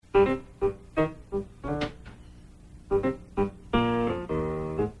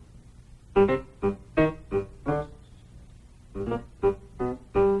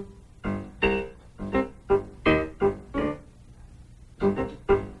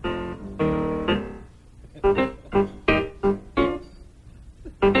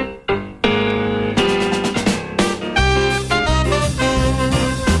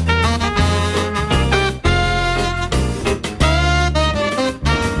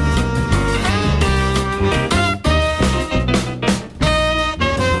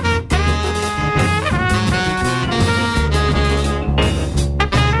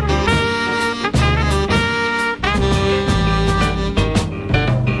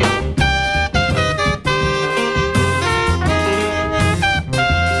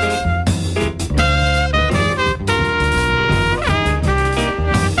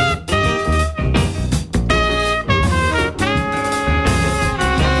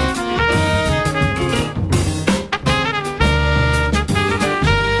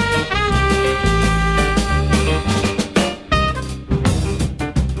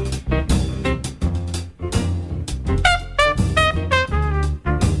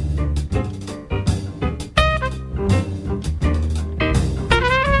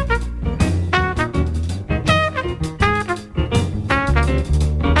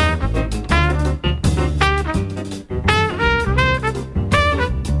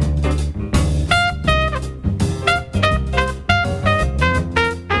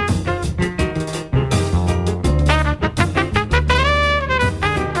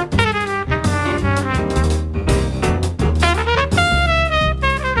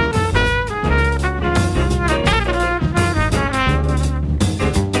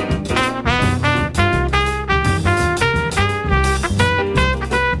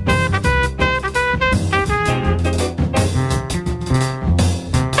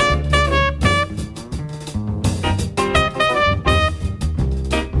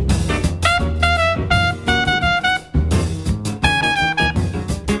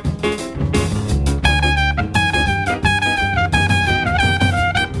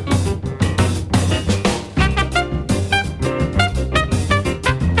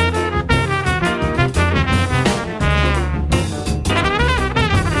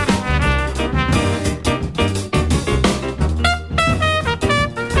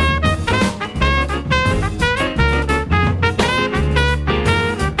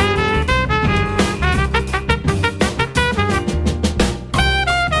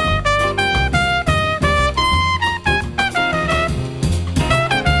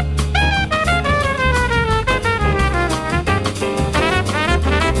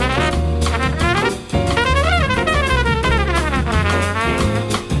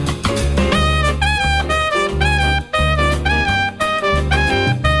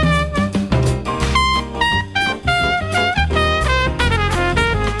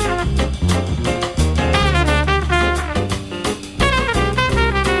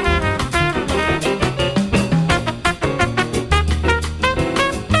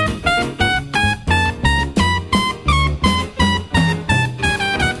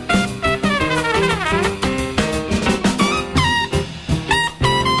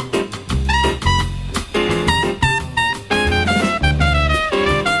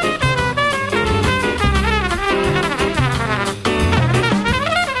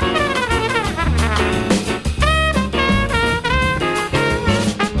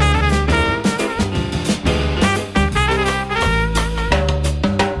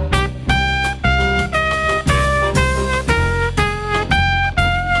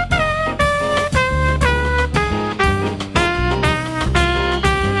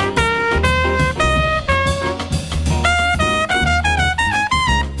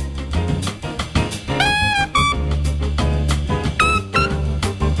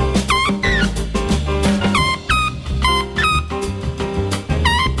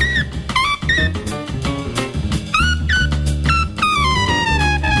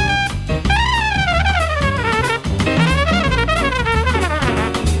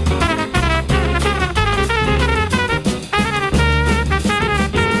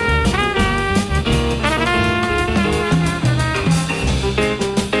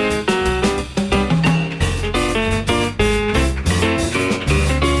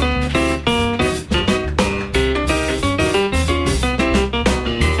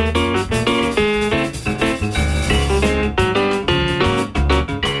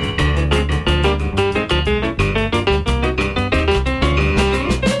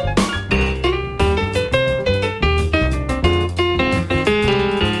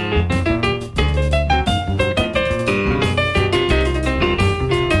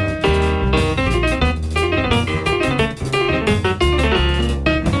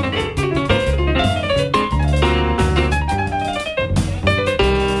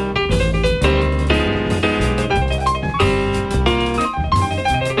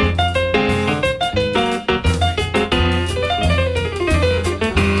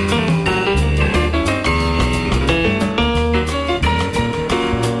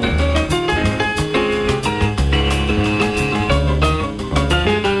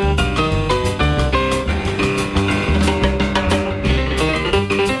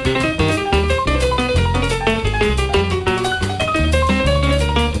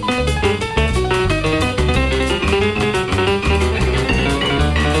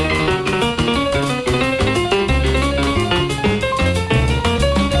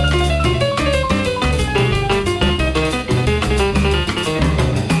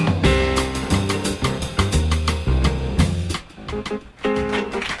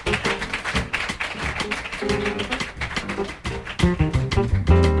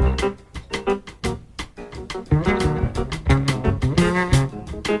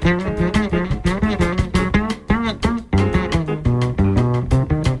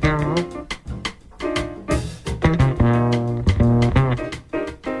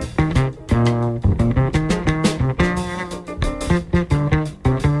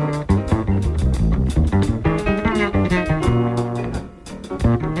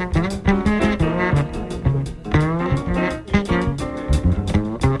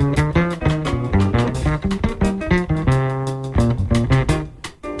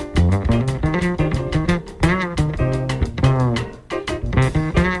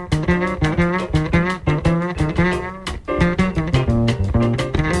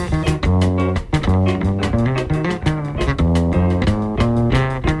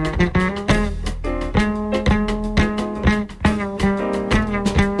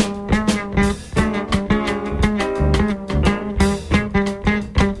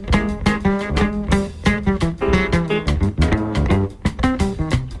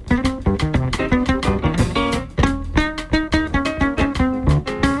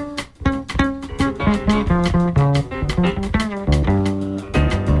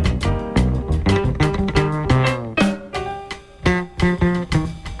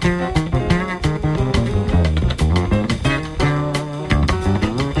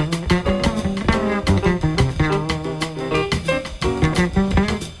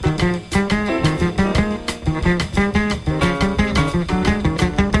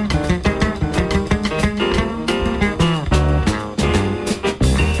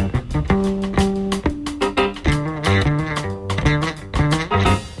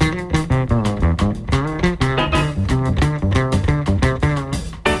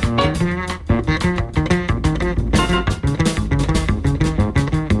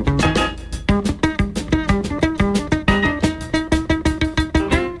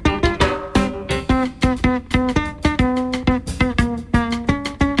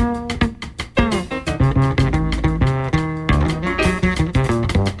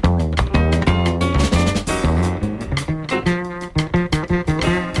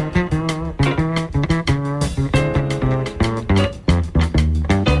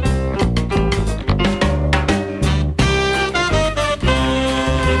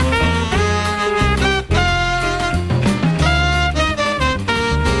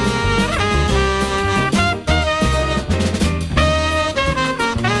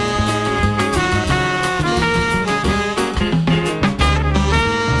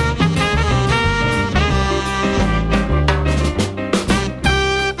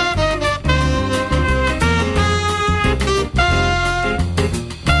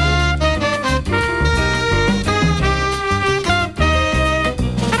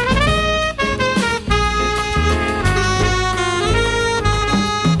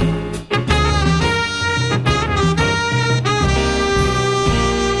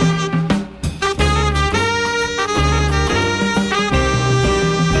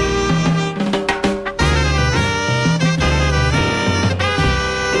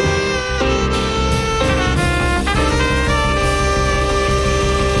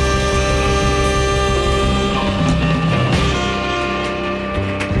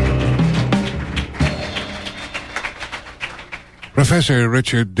Professor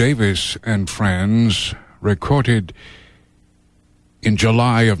Richard Davis and Friends recorded in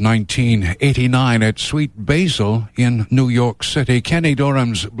July of 1989 at Sweet Basil in New York City. Kenny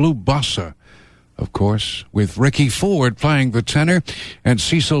Dorham's Blue Bossa, of course, with Ricky Ford playing the tenor and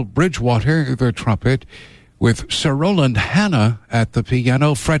Cecil Bridgewater the trumpet, with Sir Roland Hanna at the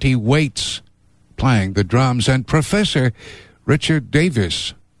piano, Freddie Waits playing the drums, and Professor Richard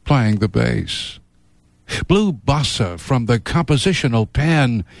Davis playing the bass. Blue Bossa from the compositional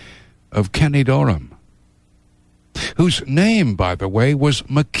pen of Kenny Dorham, whose name, by the way, was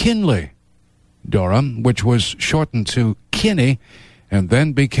McKinley Dorham, which was shortened to Kinney and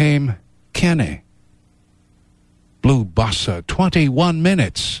then became Kenny. Blue Bossa, 21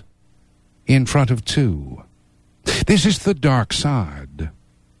 minutes in front of 2. This is the dark side.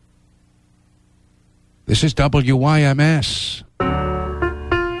 This is WYMS.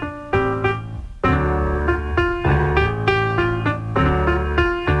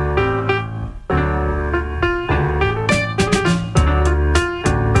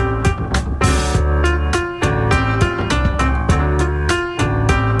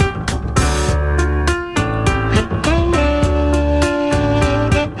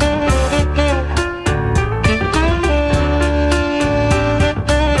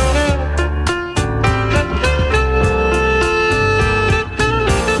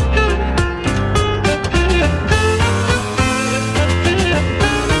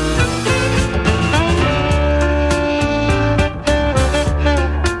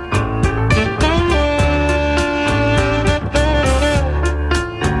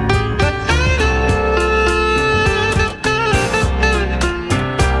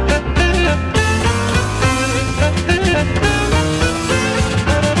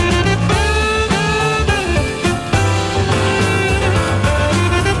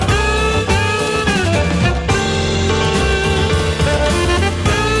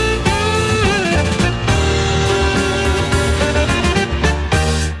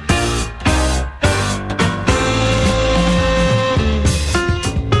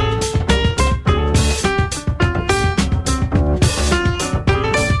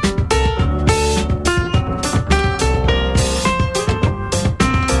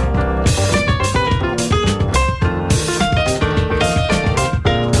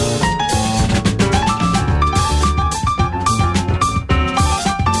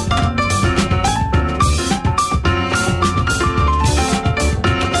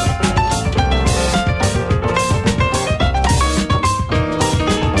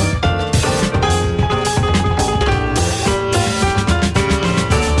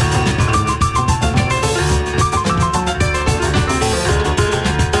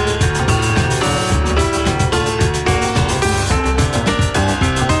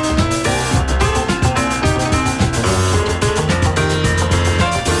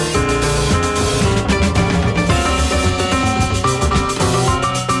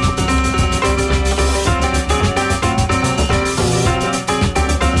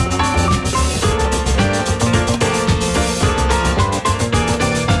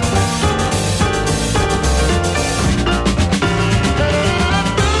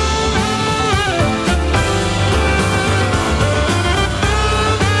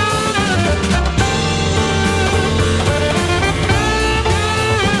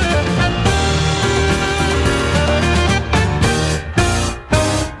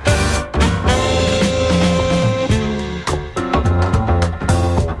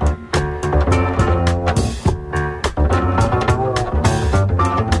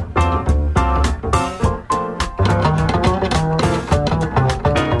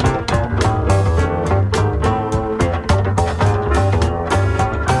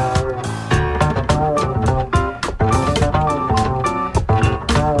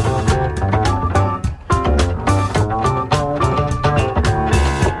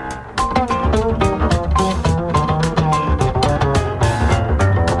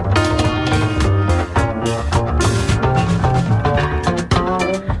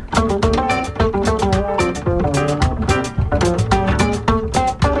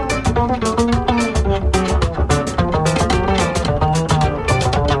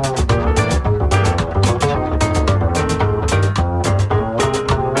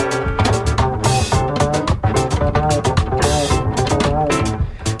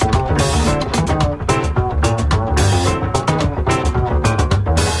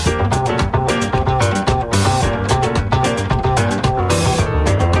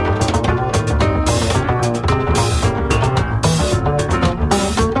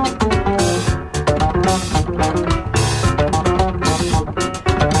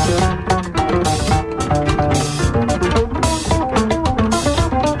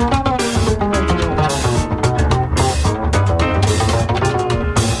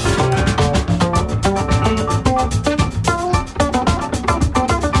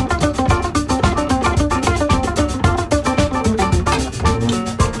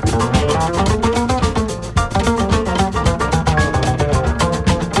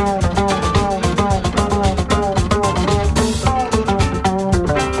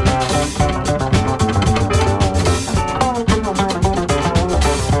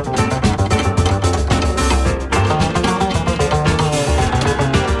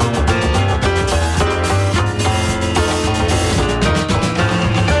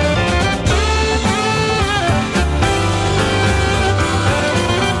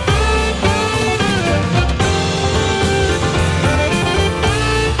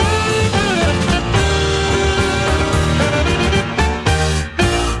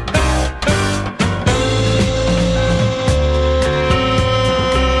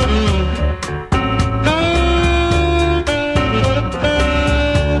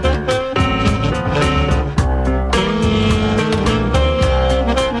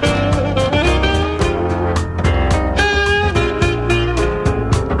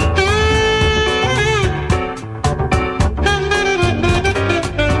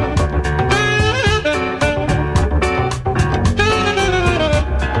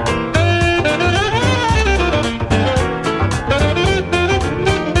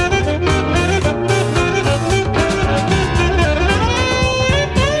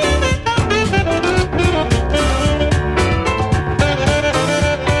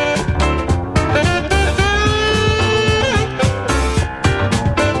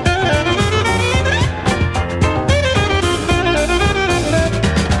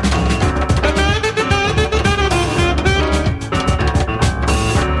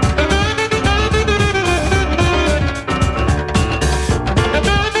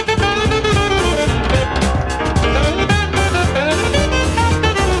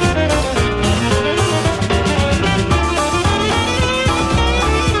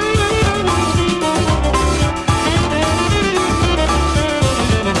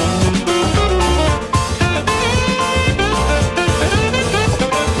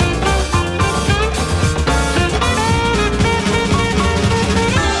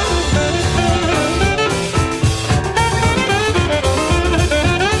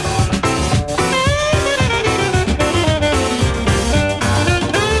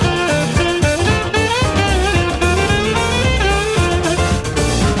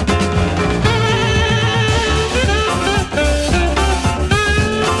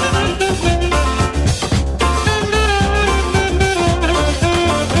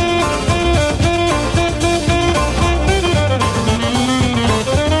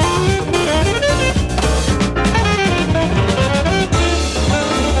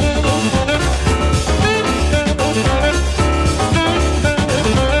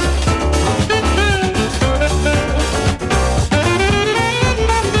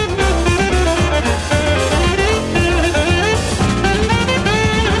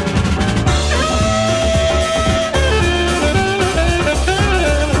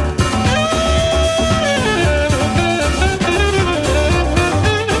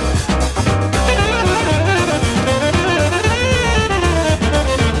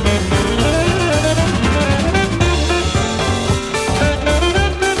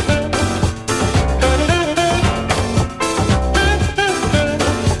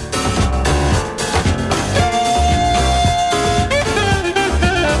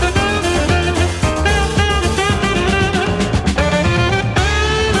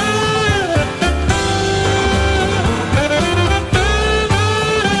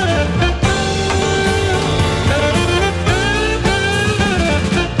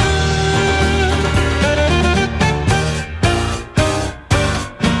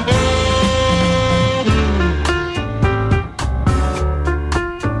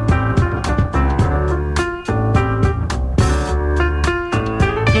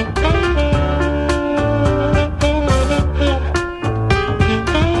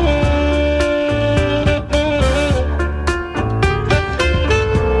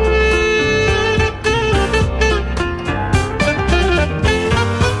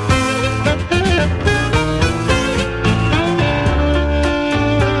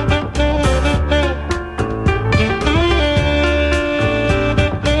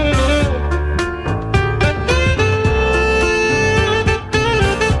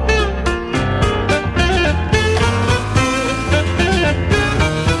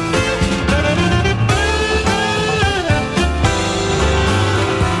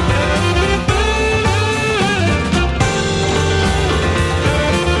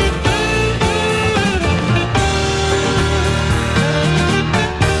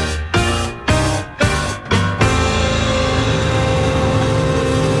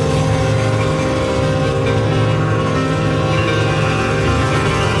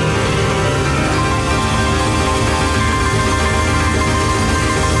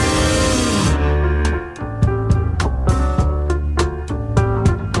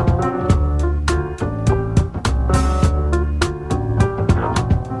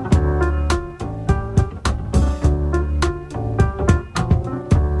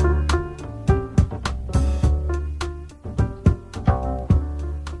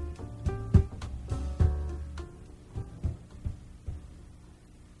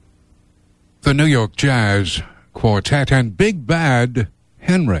 the New York Jazz Quartet and Big Bad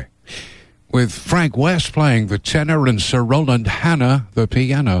Henry, with Frank West playing the tenor and Sir Roland Hanna the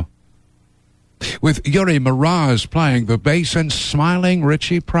piano, with Yuri Mraz playing the bass and smiling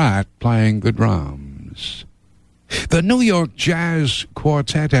Richie Pratt playing the drums. The New York Jazz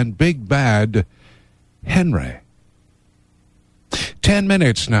Quartet and Big Bad Henry. 10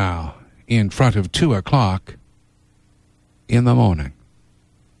 minutes now in front of 2 o'clock in the morning.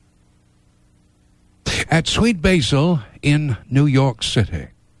 At Sweet Basil in New York City,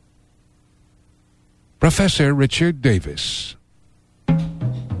 Professor Richard Davis.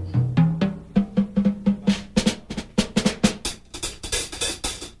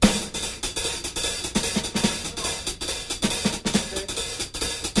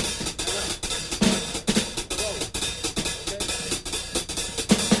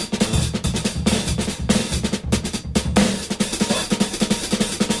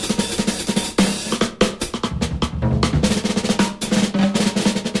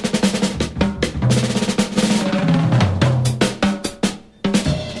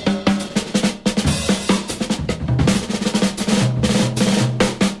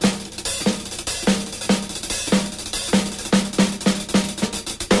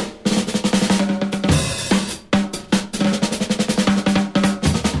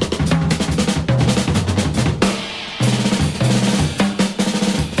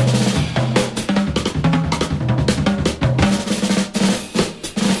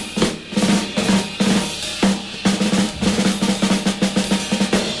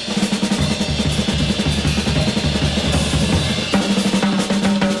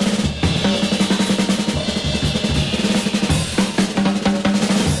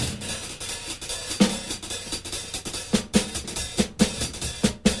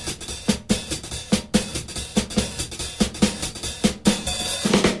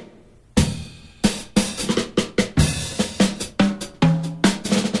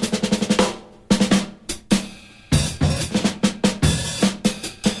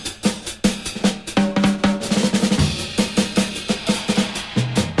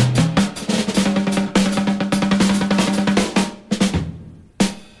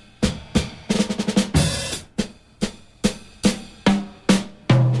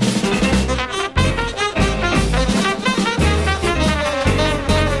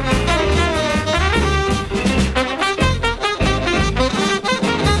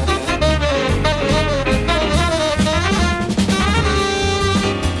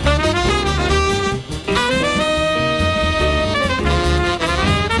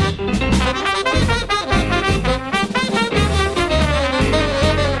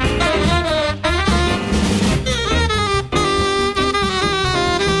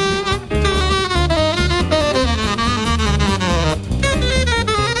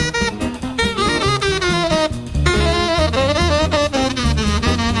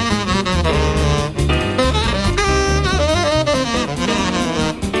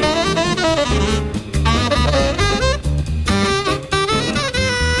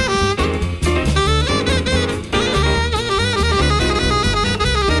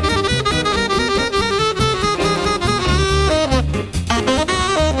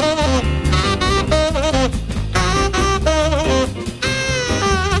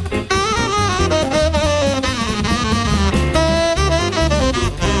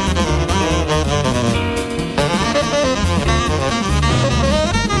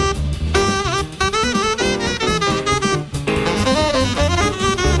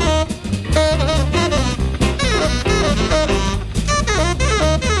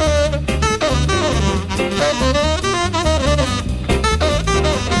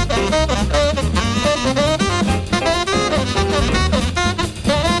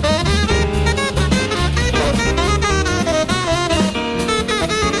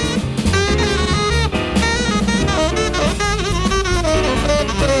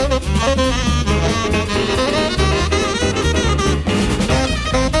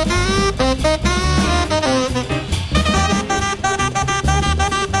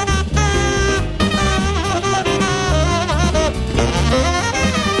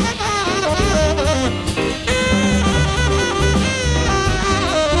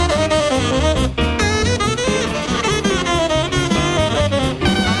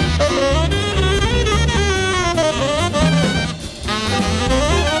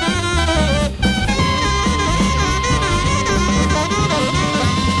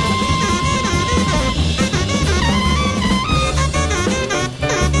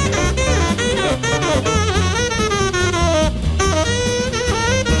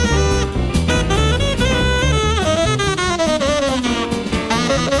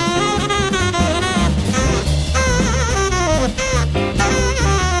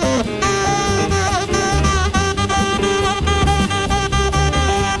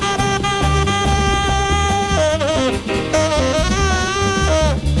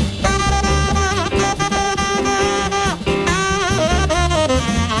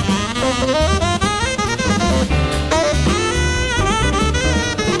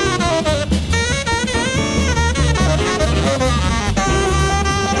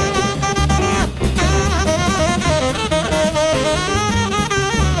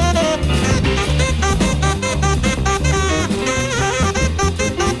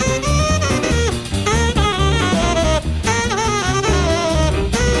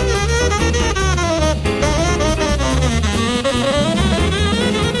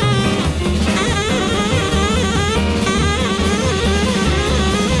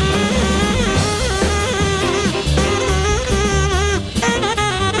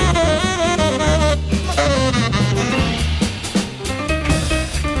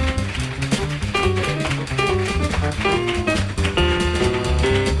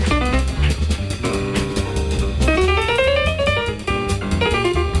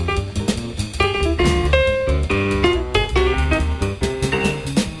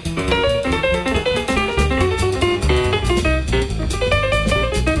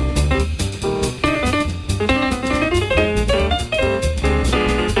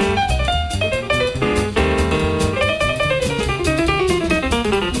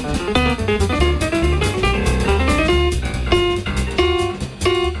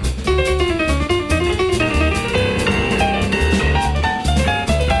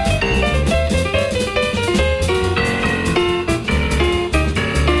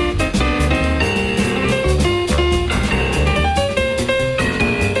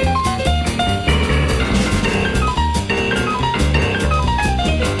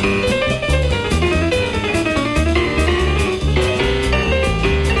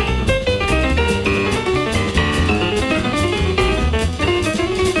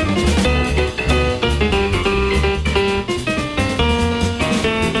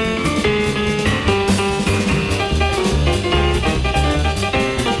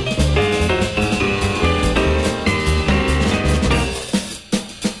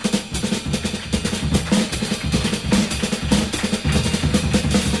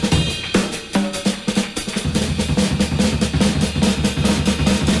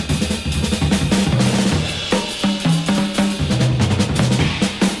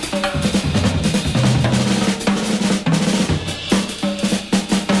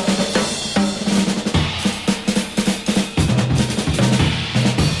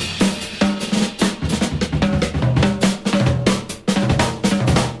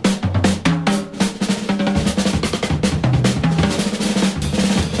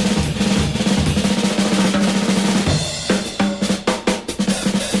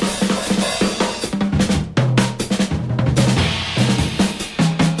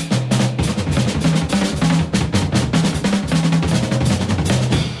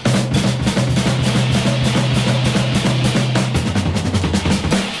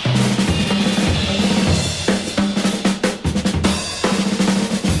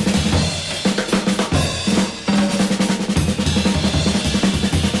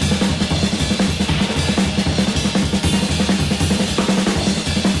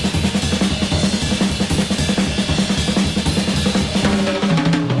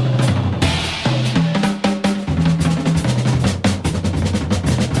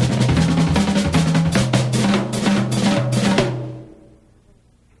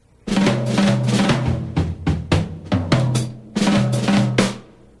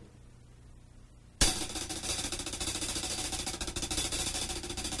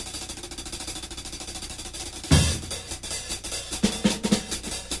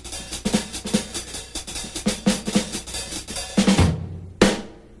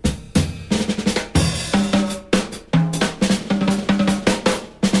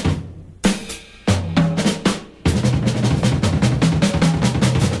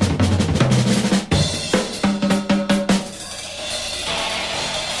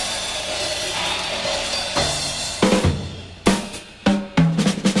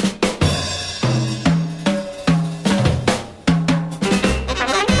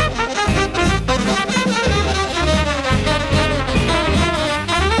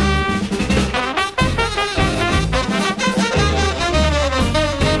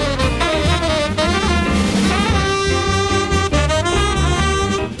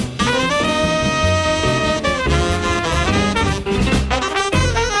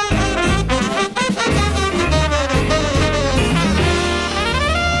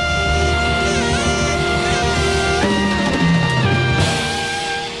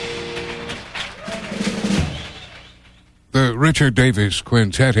 Richard Davis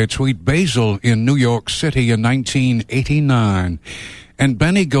Quintet at Sweet Basil in New York City in 1989, and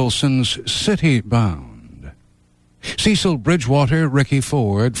Benny Golson's City Bound. Cecil Bridgewater, Ricky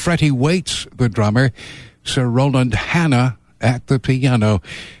Ford, Freddie Waits, the drummer, Sir Roland Hanna at the piano,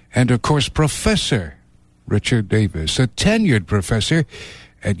 and of course Professor Richard Davis, a tenured professor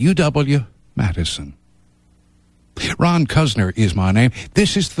at UW-Madison. Ron Cuzner is my name.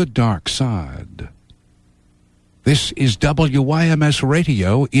 This is The Dark Side. This is WYMS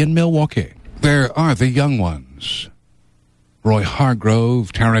Radio in Milwaukee. There are the young ones. Roy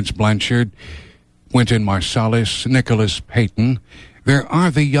Hargrove, Terence Blanchard, Wynton Marsalis, Nicholas Payton. There are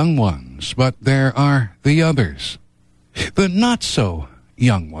the young ones, but there are the others. The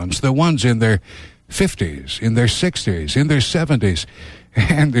not-so-young ones, the ones in their 50s, in their 60s, in their 70s,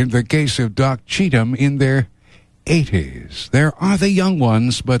 and in the case of Doc Cheatham, in their 80s. There are the young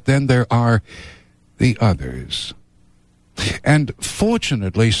ones, but then there are the others. And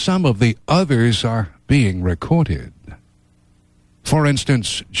fortunately, some of the others are being recorded. For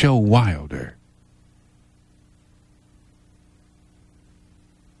instance, Joe Wilder.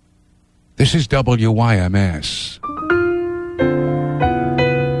 This is WYMS.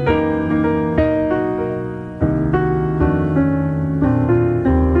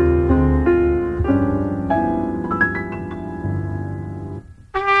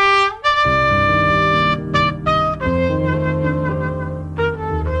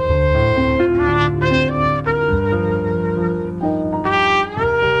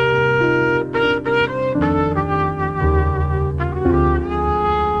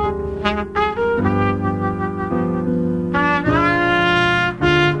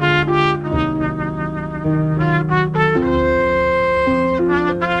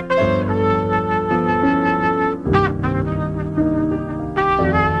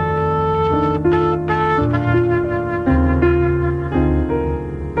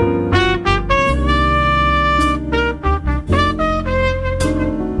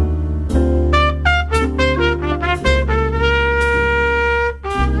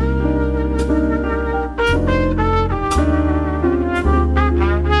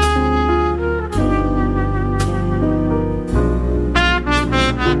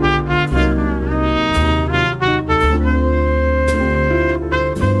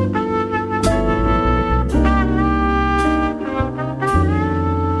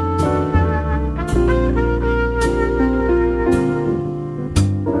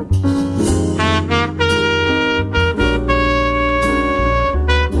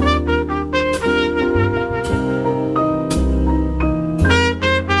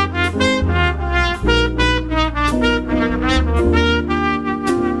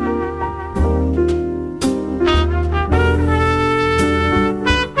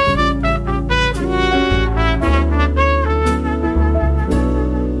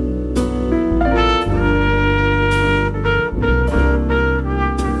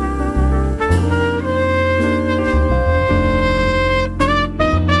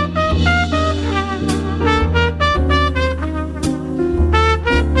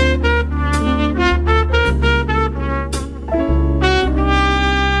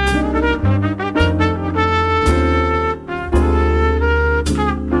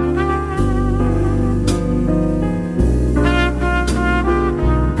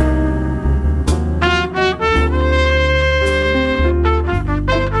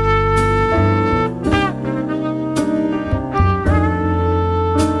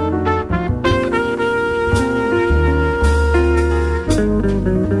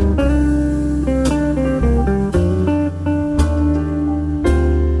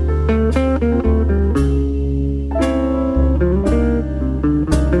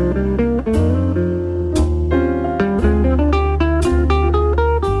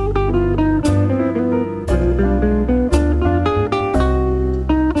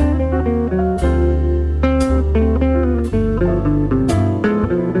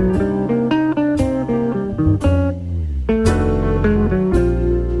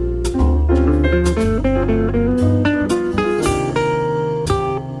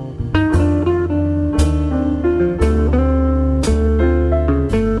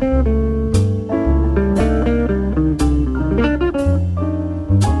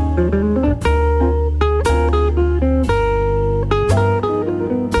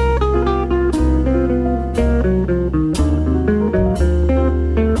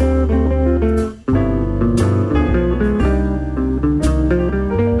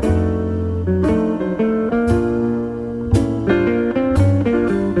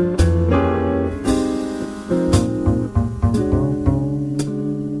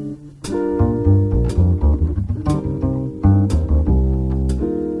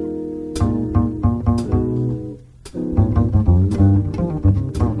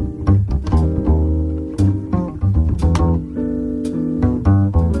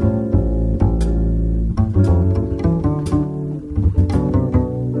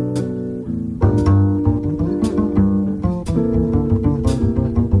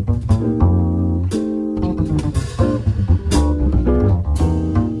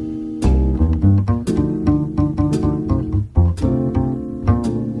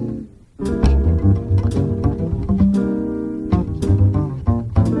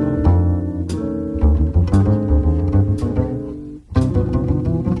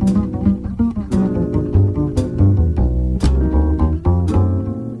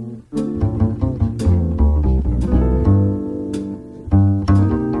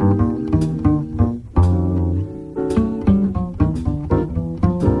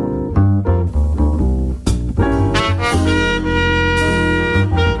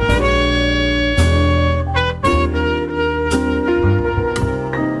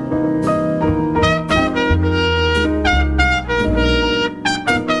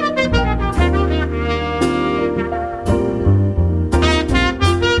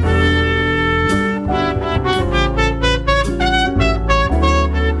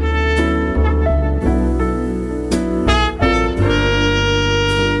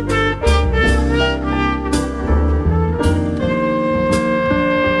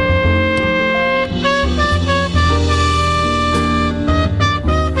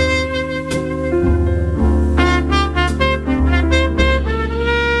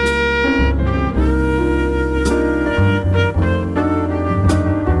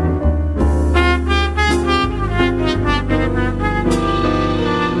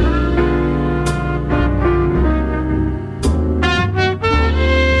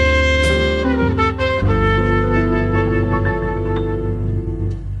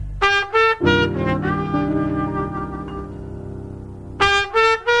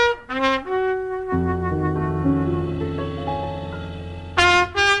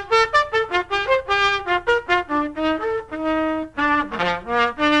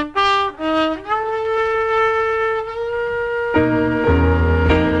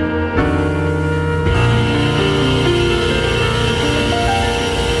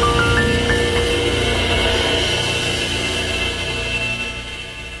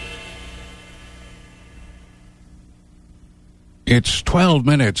 It's 12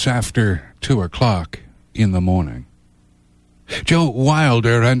 minutes after 2 o'clock in the morning. Joe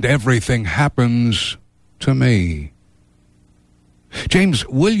Wilder and Everything Happens to Me. James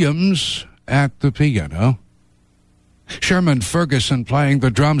Williams at the piano. Sherman Ferguson playing the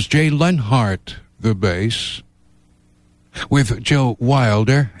drums. Jay Lenhart, the bass. With Joe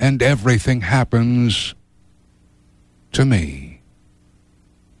Wilder and Everything Happens to Me.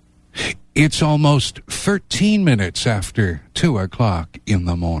 It's almost 13 minutes after 2 o'clock in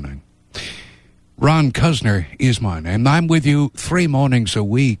the morning. Ron Cuzner is my name. I'm with you 3 mornings a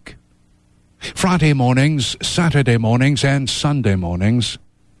week. Friday mornings, Saturday mornings, and Sunday mornings.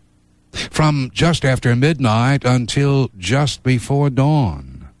 From just after midnight until just before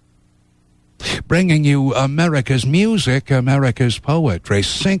dawn. Bringing you America's music, America's poetry.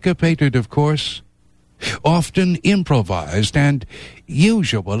 Syncopated, of course. Often improvised and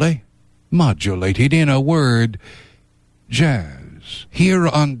usually modulated, in a word, jazz. Here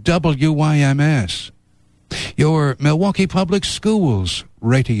on WYMS, your Milwaukee Public Schools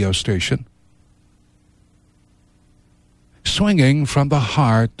radio station. Swinging from the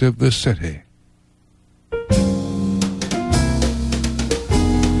heart of the city.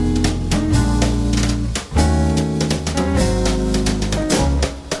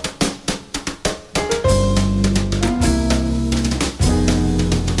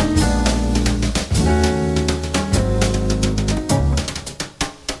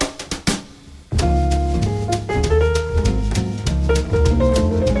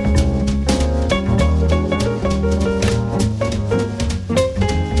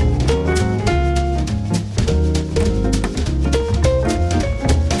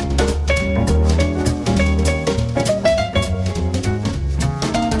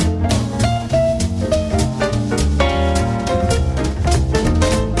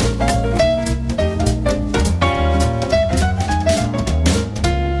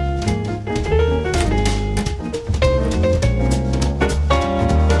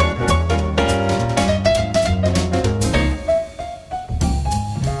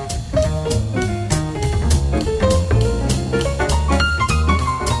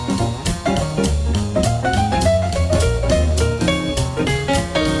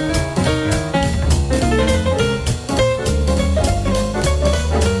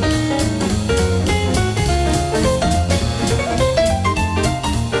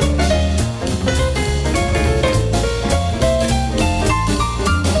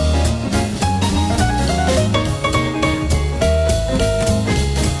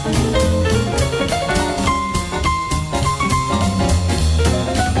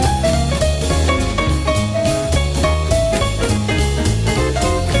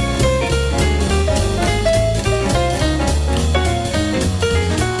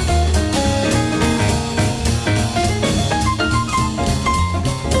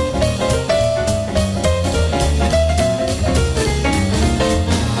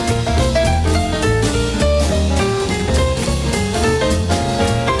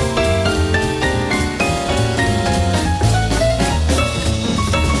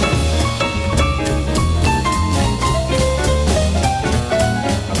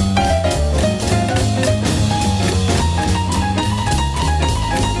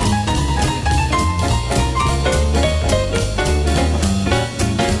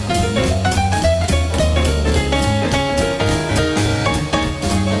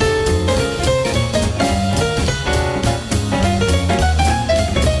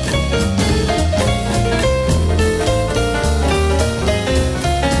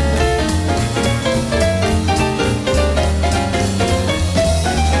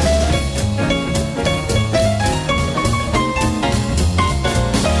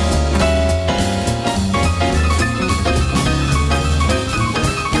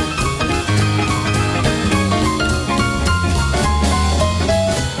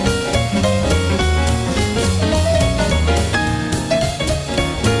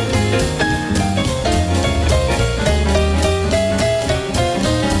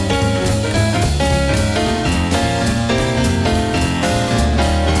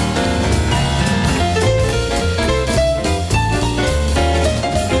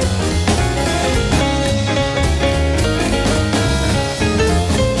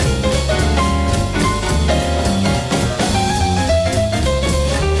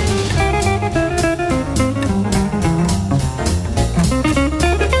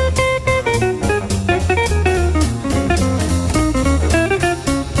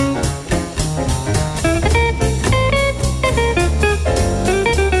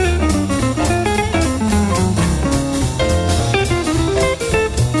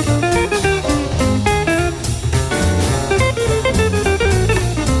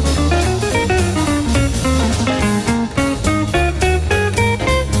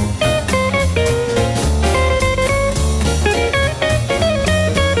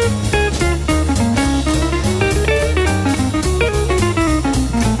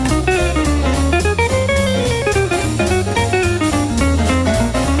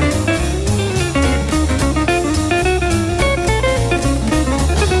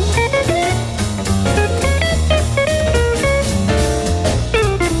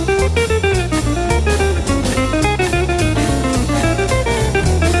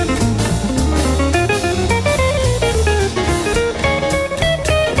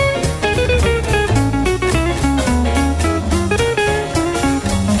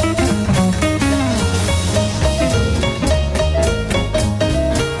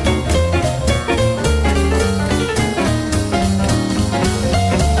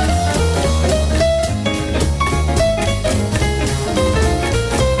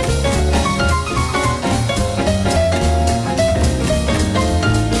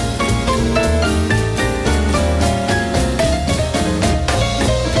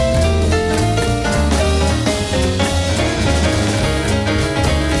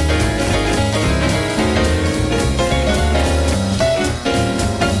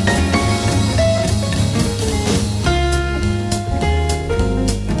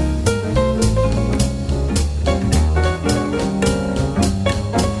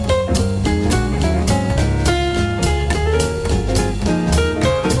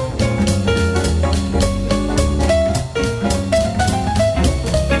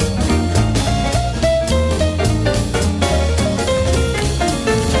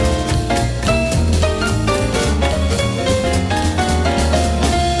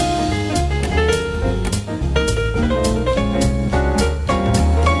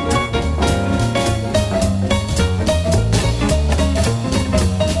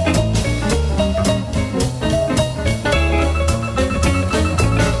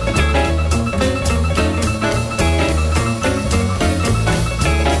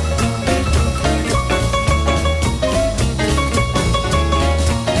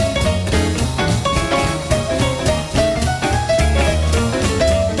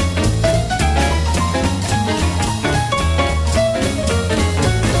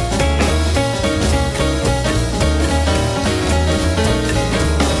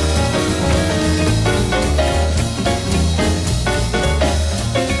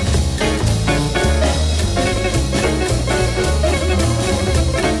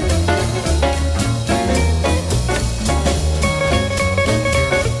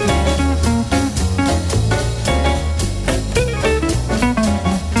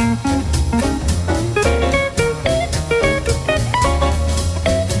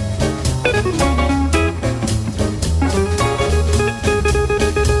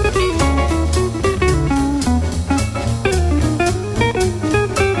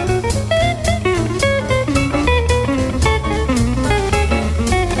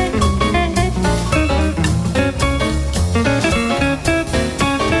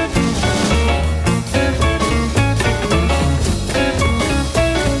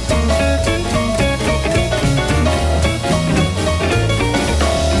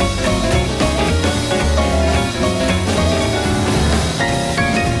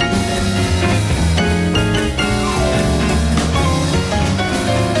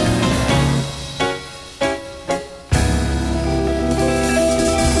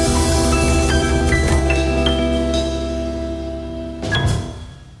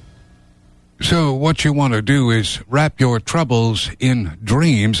 what you want to do is wrap your troubles in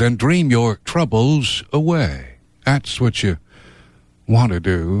dreams and dream your troubles away. That's what you want to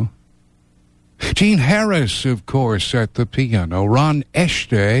do. Gene Harris, of course, at the piano. Ron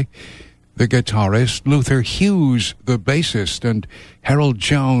Eshte, the guitarist. Luther Hughes, the bassist. And Harold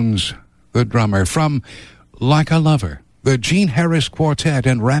Jones, the drummer. From Like a Lover, the Gene Harris Quartet,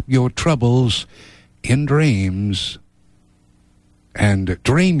 and Wrap Your Troubles in Dreams and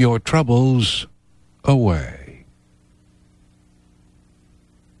Dream Your Troubles Away.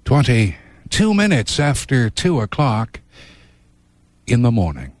 22 minutes after 2 o'clock in the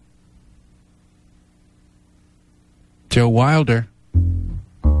morning. Joe Wilder.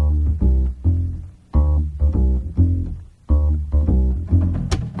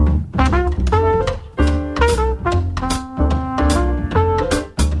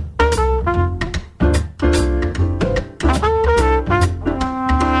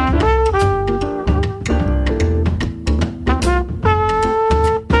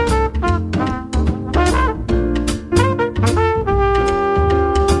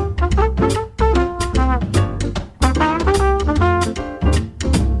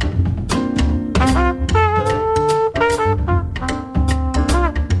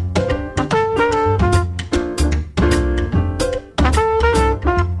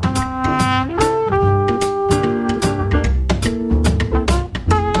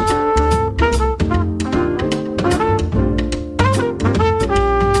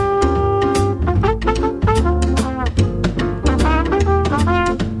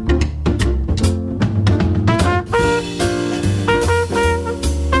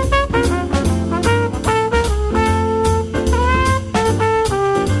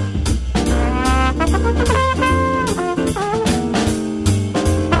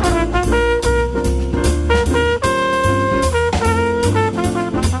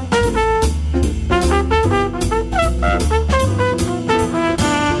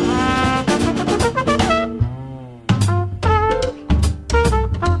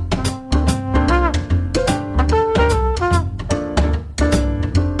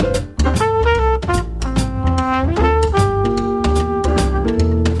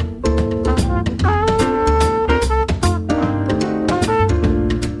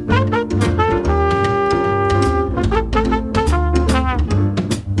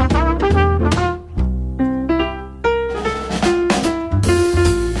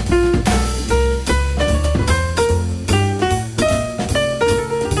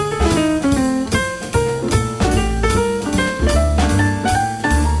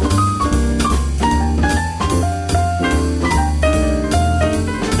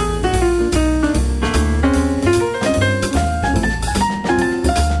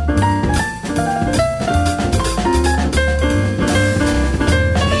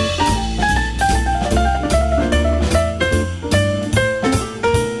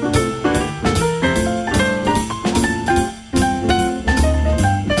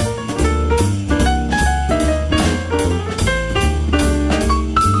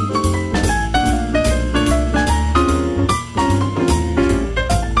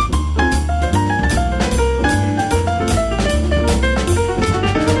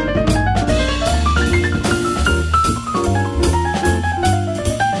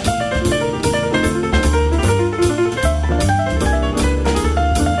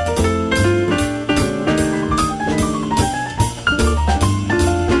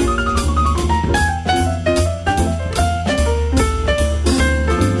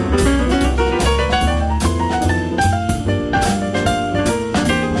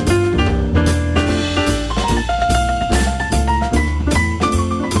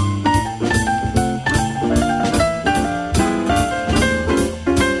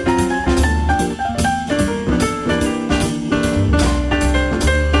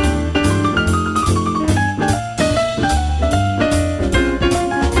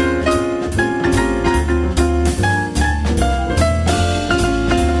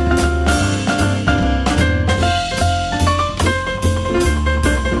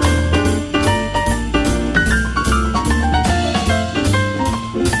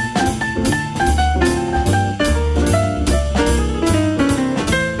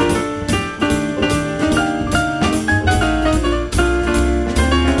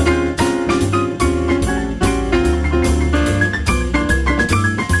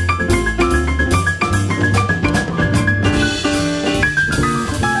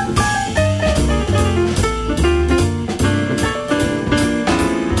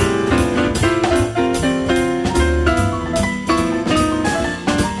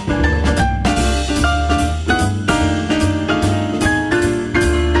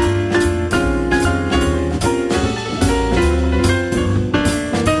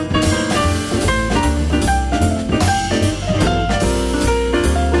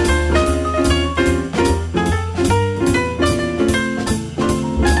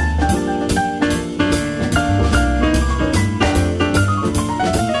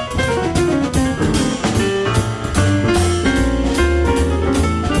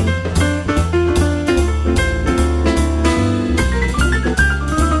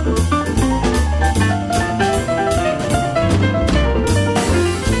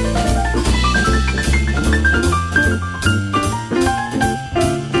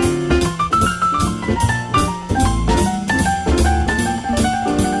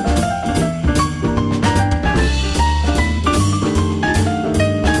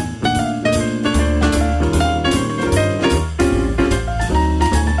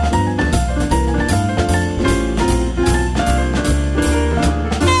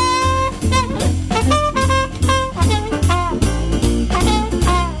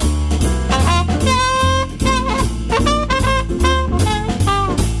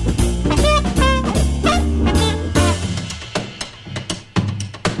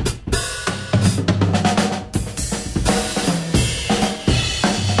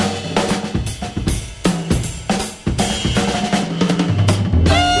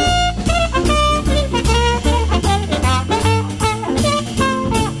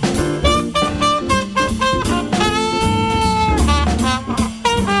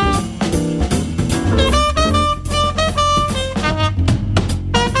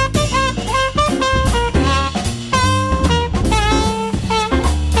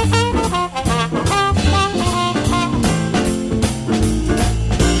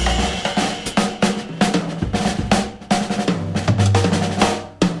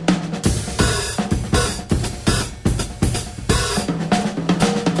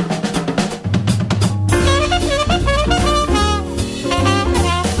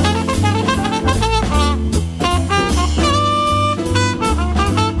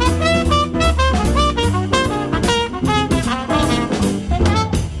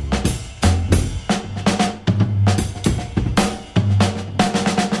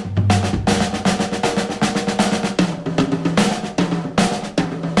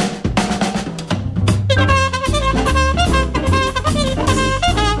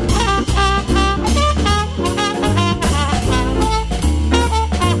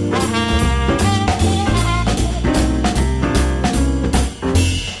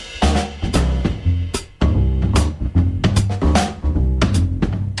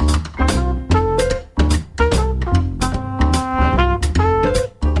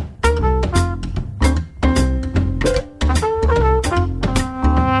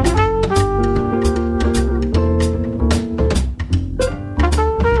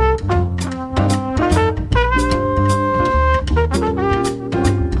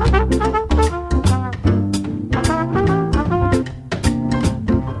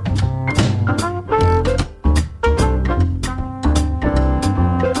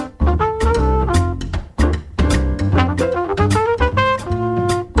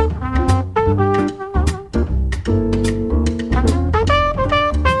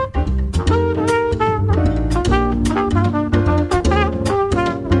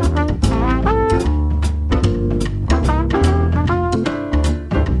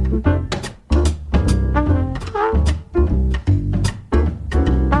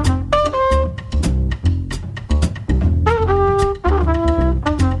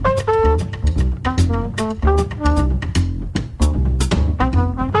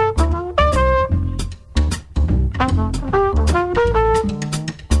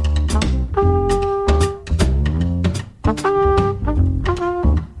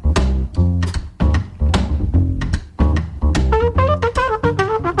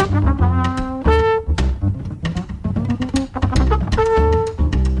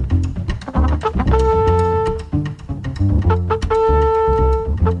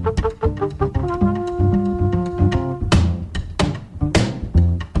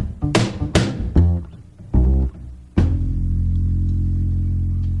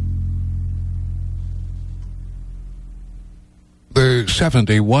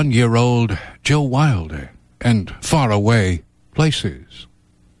 71-year-old Joe Wilder and Faraway Places.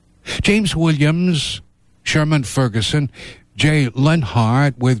 James Williams, Sherman Ferguson, Jay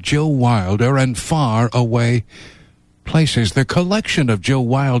Lenhart with Joe Wilder and Far Away Places. The collection of Joe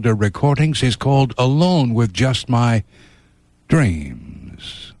Wilder recordings is called Alone with Just My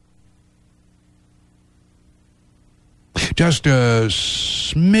Dreams. Just a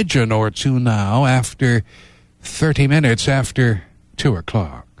smidgen or two now after 30 minutes after 2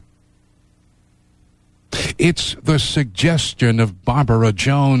 o'clock. It's the suggestion of Barbara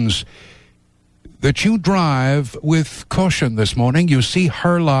Jones that you drive with caution this morning. You see,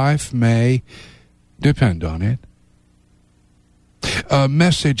 her life may depend on it. A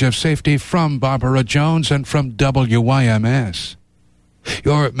message of safety from Barbara Jones and from WYMS,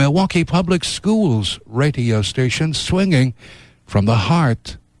 your Milwaukee Public Schools radio station, swinging from the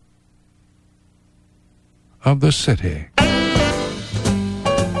heart of the city.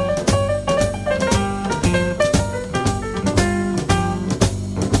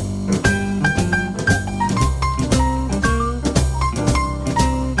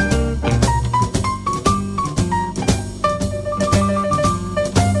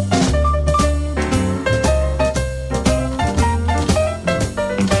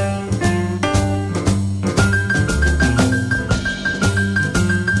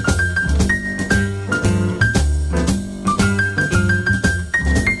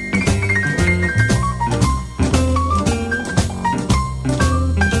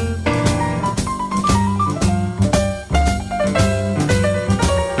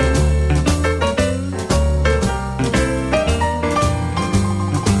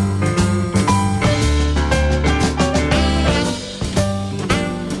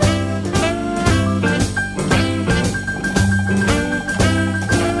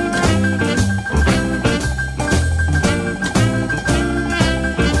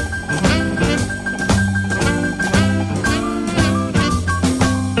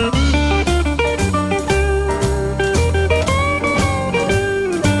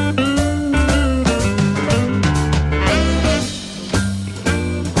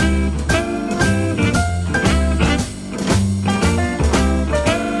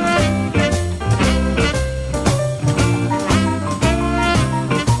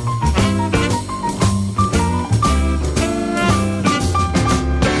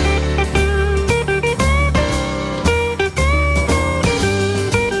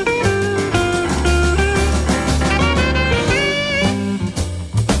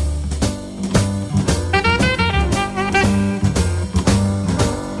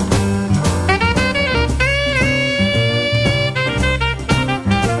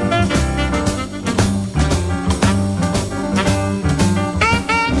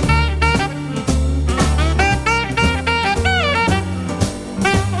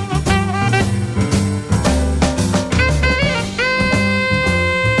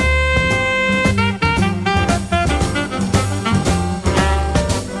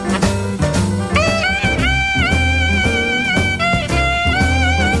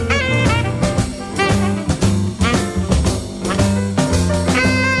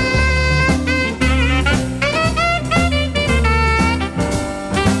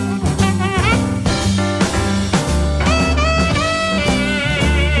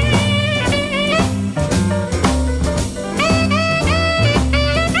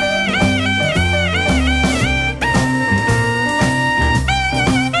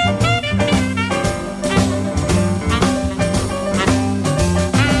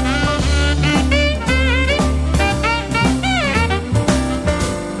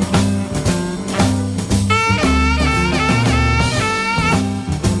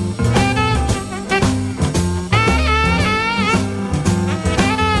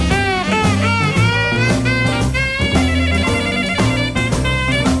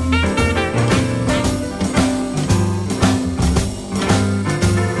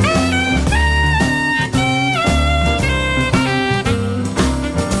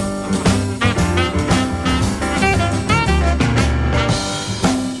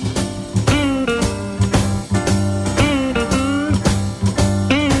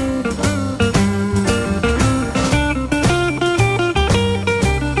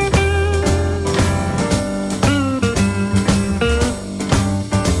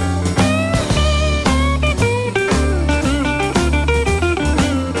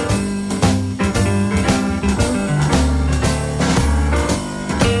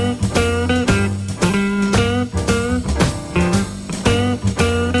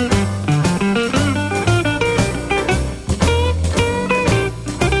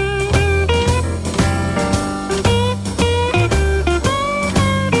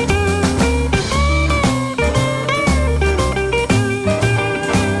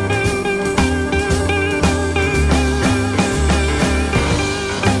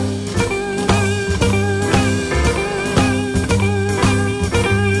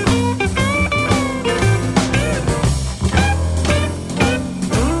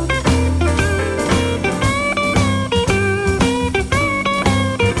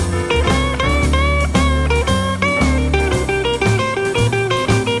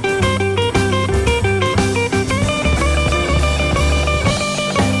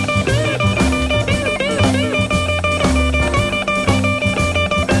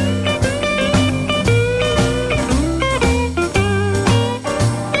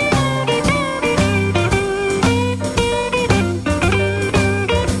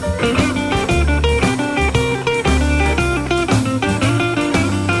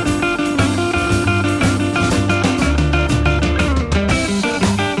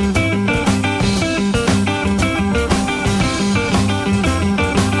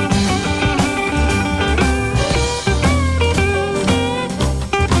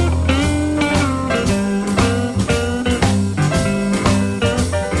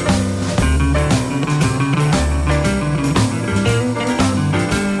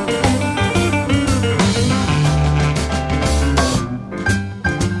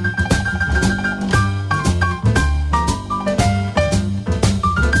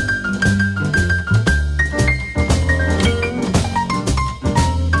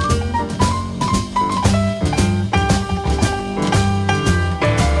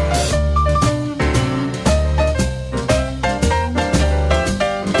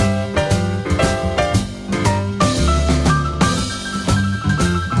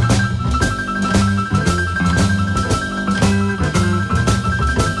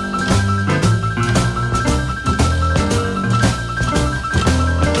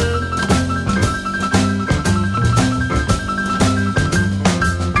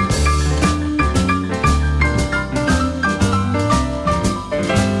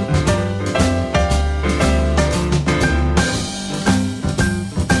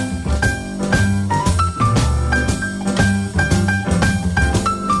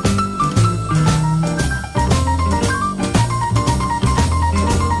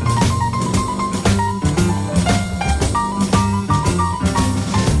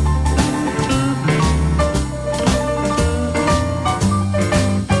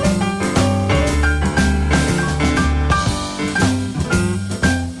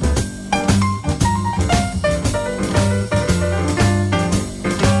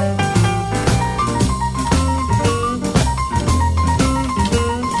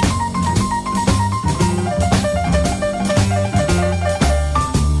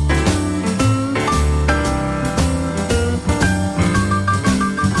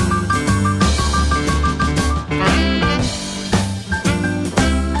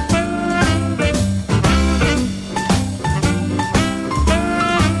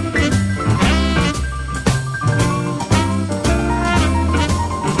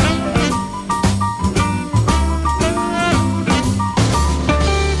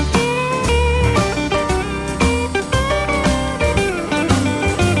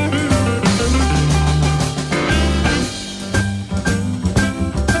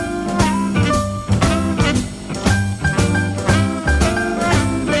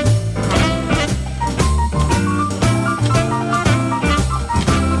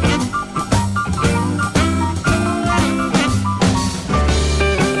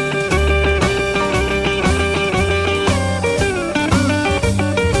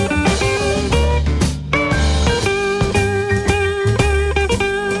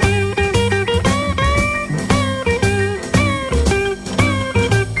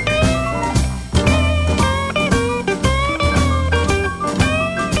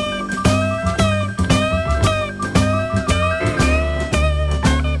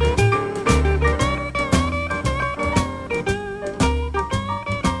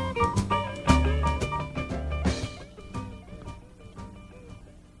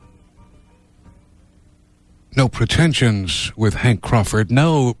 pretensions with Hank Crawford.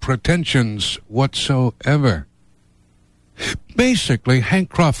 No pretensions whatsoever. Basically,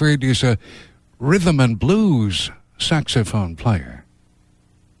 Hank Crawford is a rhythm and blues saxophone player.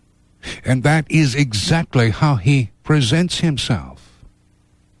 And that is exactly how he presents himself.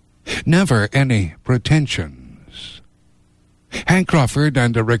 Never any pretensions. Hank Crawford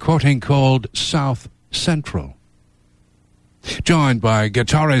and a recording called South Central. Joined by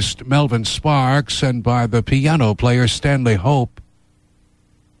guitarist Melvin Sparks and by the piano player Stanley Hope,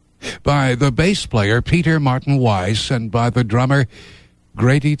 by the bass player Peter Martin Weiss, and by the drummer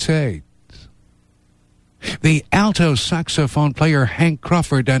Grady Tate. The alto saxophone player Hank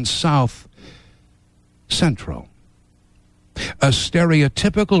Crawford and South Central. A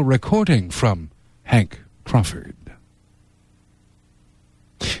stereotypical recording from Hank Crawford.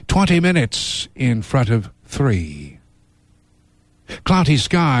 20 minutes in front of 3. Cloudy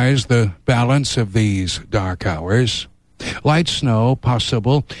skies, the balance of these dark hours. Light snow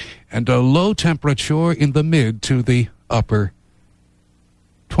possible, and a low temperature in the mid to the upper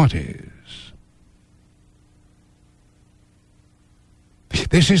 20s.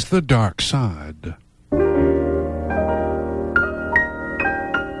 This is the dark side.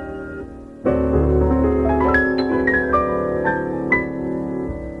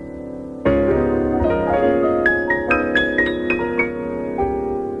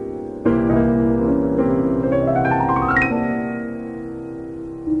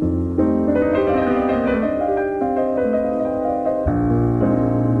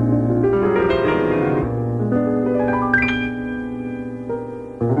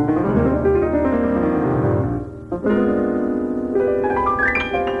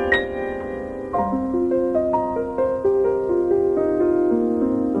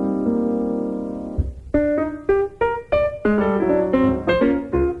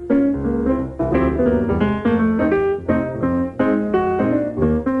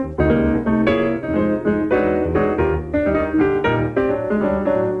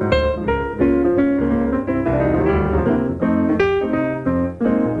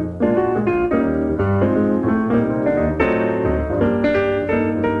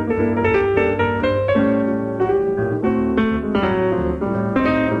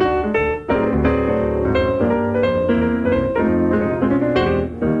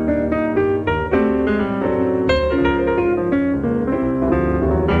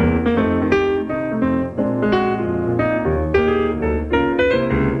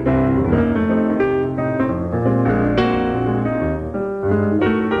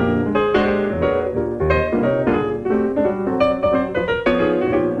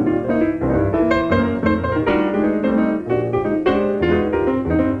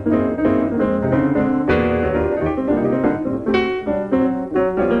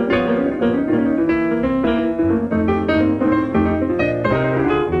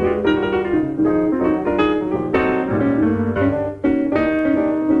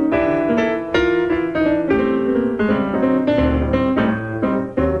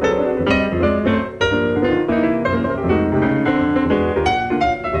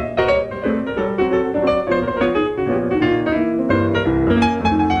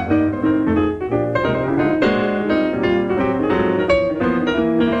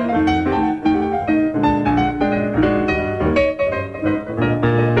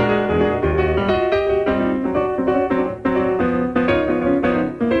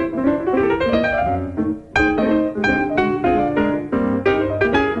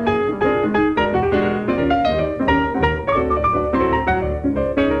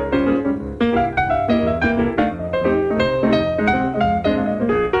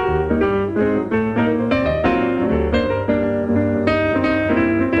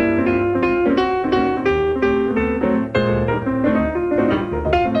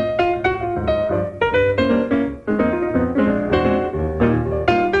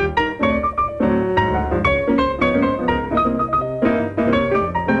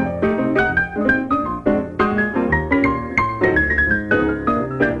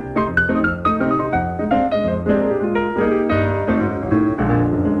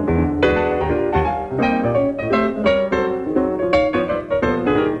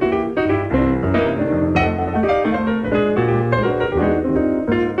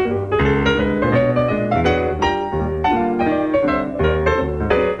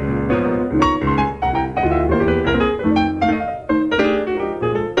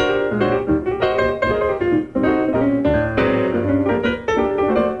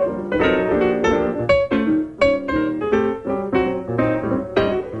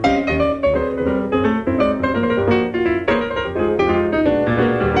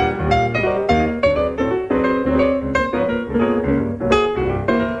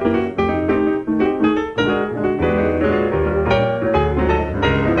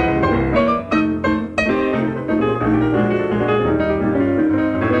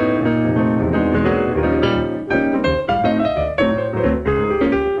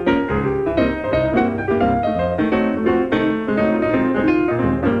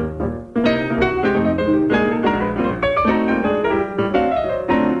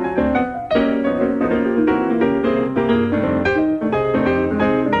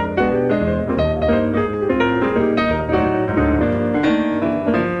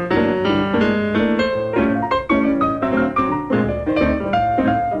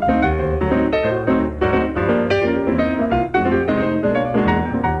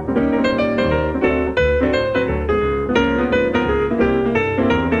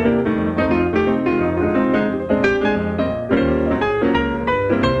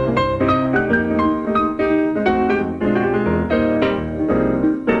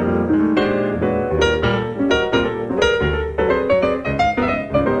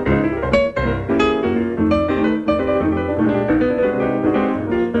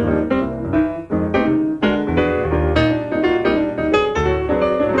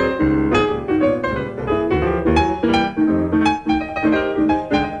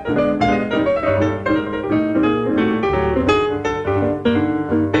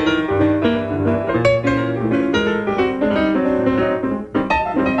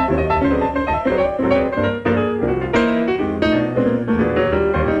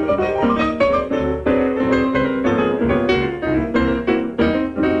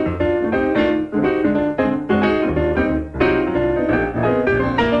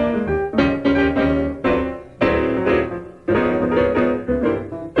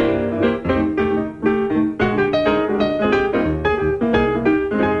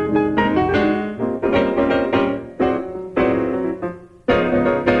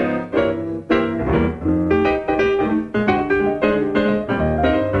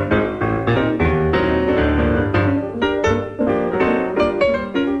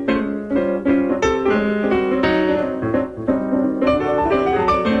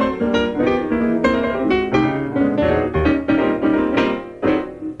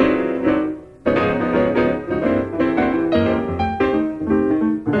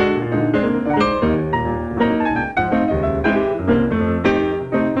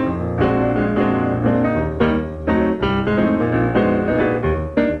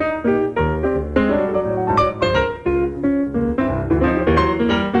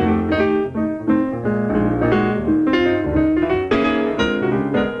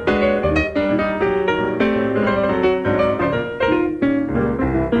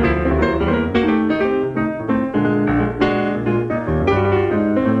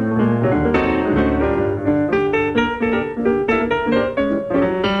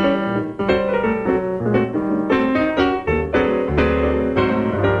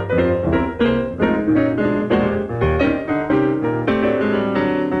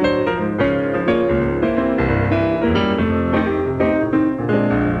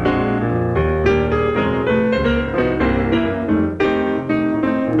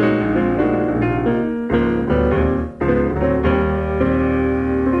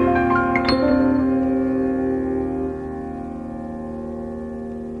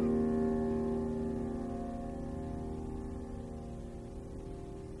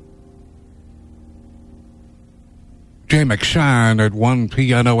 Jay McShann at one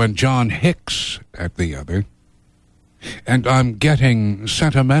piano and John Hicks at the other. And I'm Getting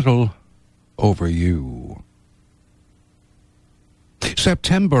Sentimental Over You.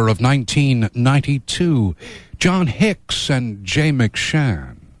 September of 1992, John Hicks and Jay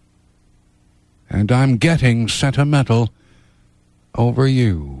McShann. And I'm Getting Sentimental Over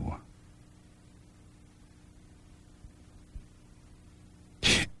You.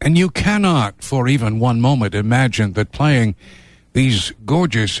 And you cannot for even one moment imagine that playing these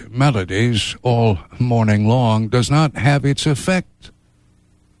gorgeous melodies all morning long does not have its effect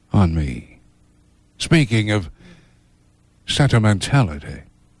on me. Speaking of sentimentality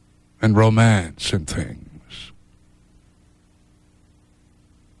and romance and things.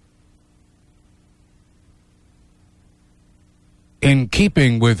 In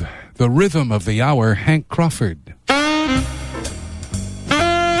keeping with the rhythm of the hour, Hank Crawford.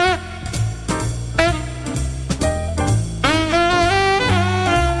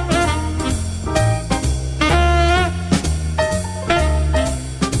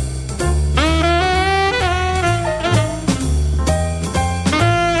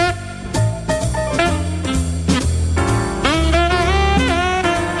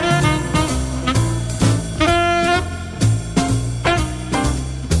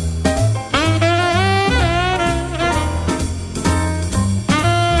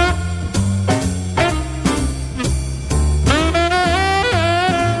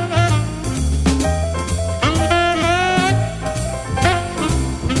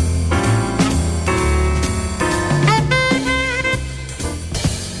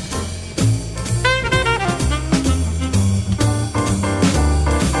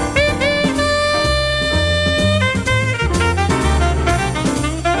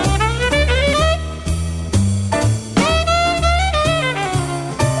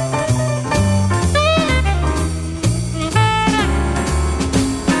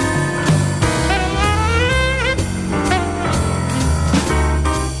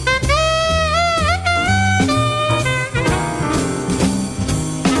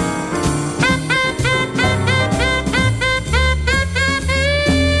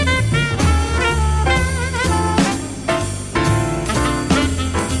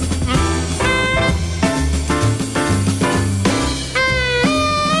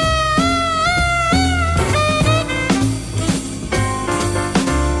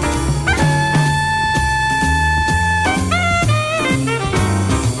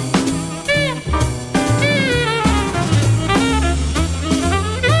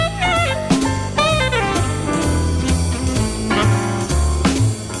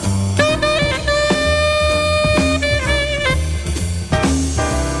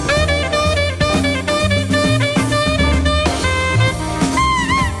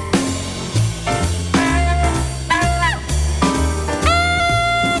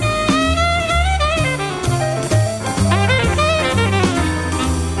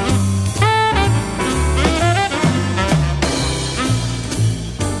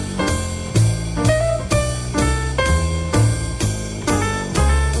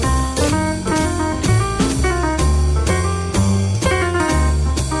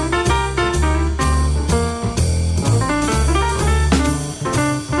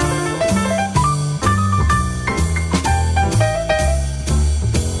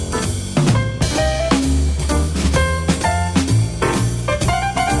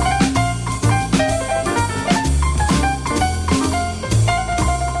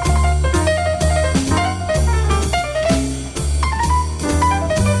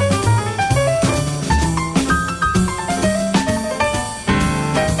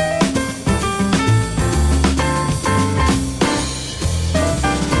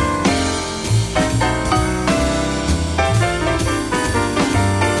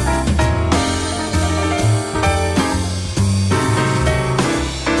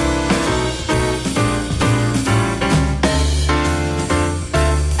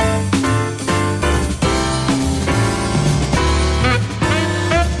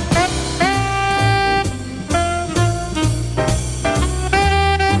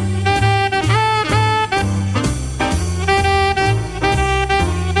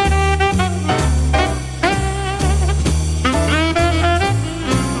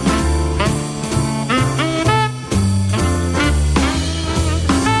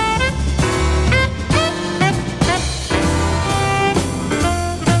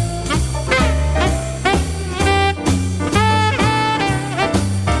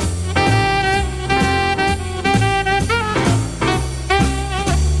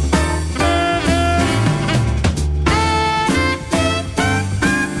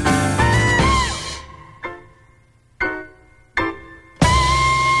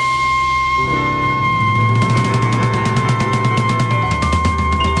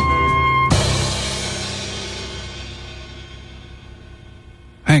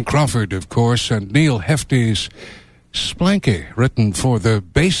 Hank Crawford, of course, and Neil Hefti's Splanky, written for the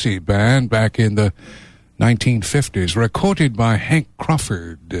Basie Band back in the 1950s, recorded by Hank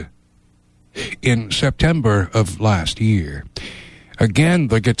Crawford in September of last year. Again,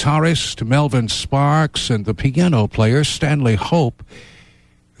 the guitarist Melvin Sparks and the piano player Stanley Hope,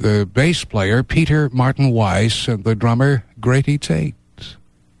 the bass player Peter Martin Weiss, and the drummer Grady Tate.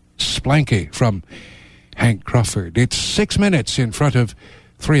 Splanky from Hank Crawford. It's 6 minutes in front of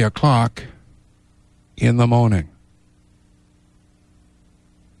 3 o'clock in the morning.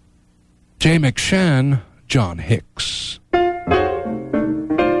 Jay McShann, John Hicks.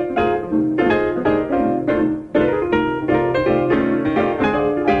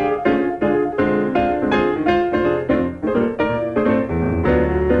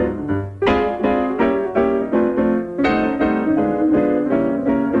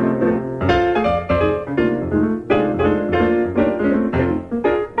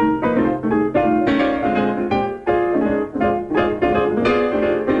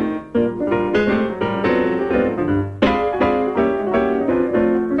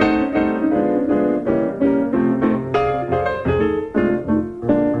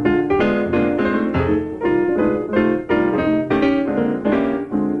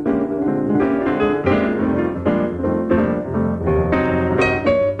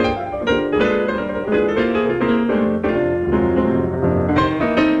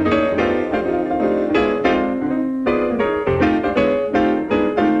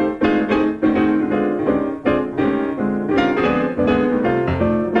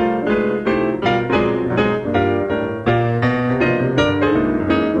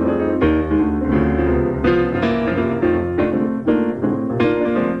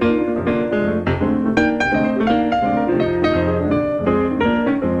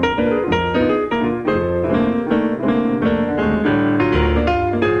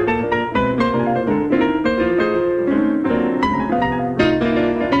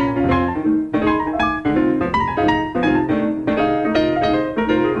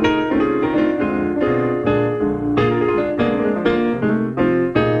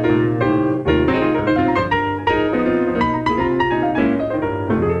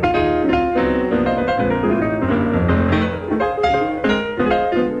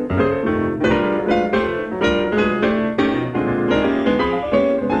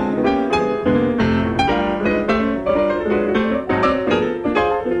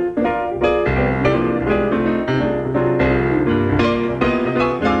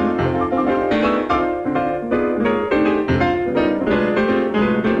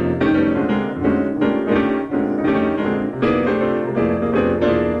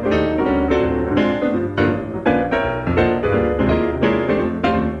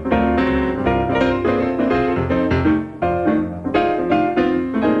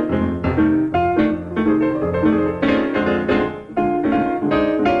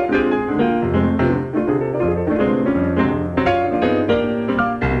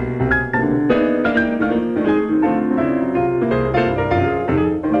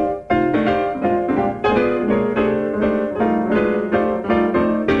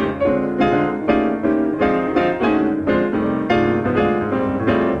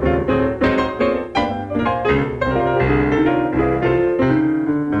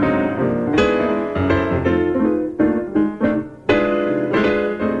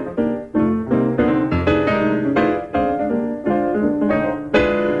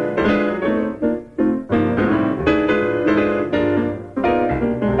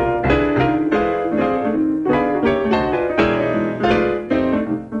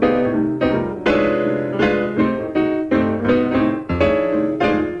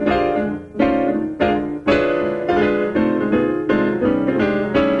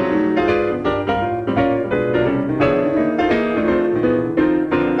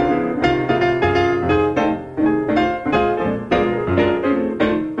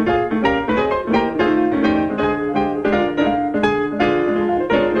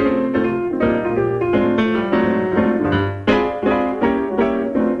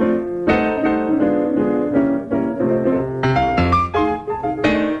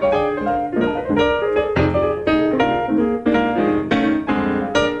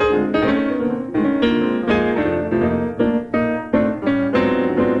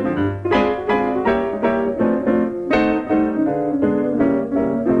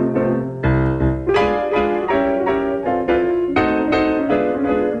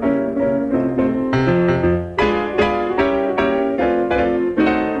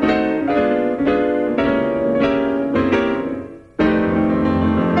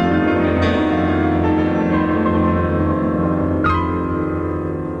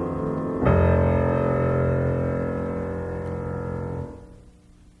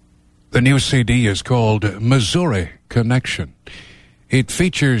 The new CD is called Missouri Connection. It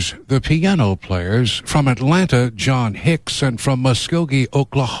features the piano players from Atlanta, John Hicks, and from Muskogee,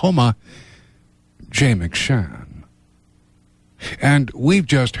 Oklahoma, Jay McShann. And we've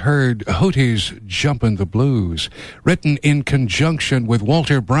just heard Hootie's Jumpin' the Blues, written in conjunction with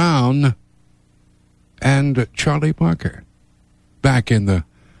Walter Brown and Charlie Parker back in the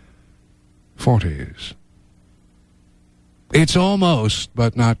 40s. It's almost,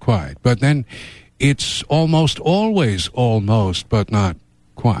 but not quite. But then it's almost always almost, but not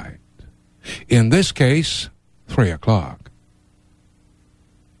quite. In this case, 3 o'clock.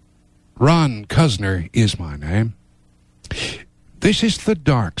 Ron Cuzner is my name. This is the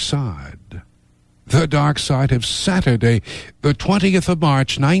dark side. The dark side of Saturday, the 20th of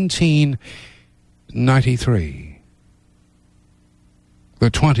March, 1993. The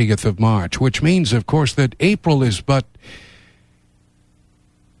 20th of March, which means, of course, that April is but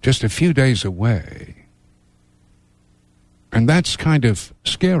just a few days away. And that's kind of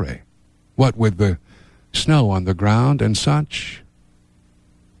scary, what with the snow on the ground and such.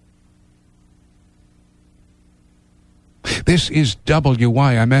 This is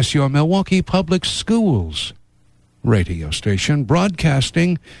WYMS, your Milwaukee Public Schools radio station,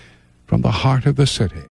 broadcasting from the heart of the city.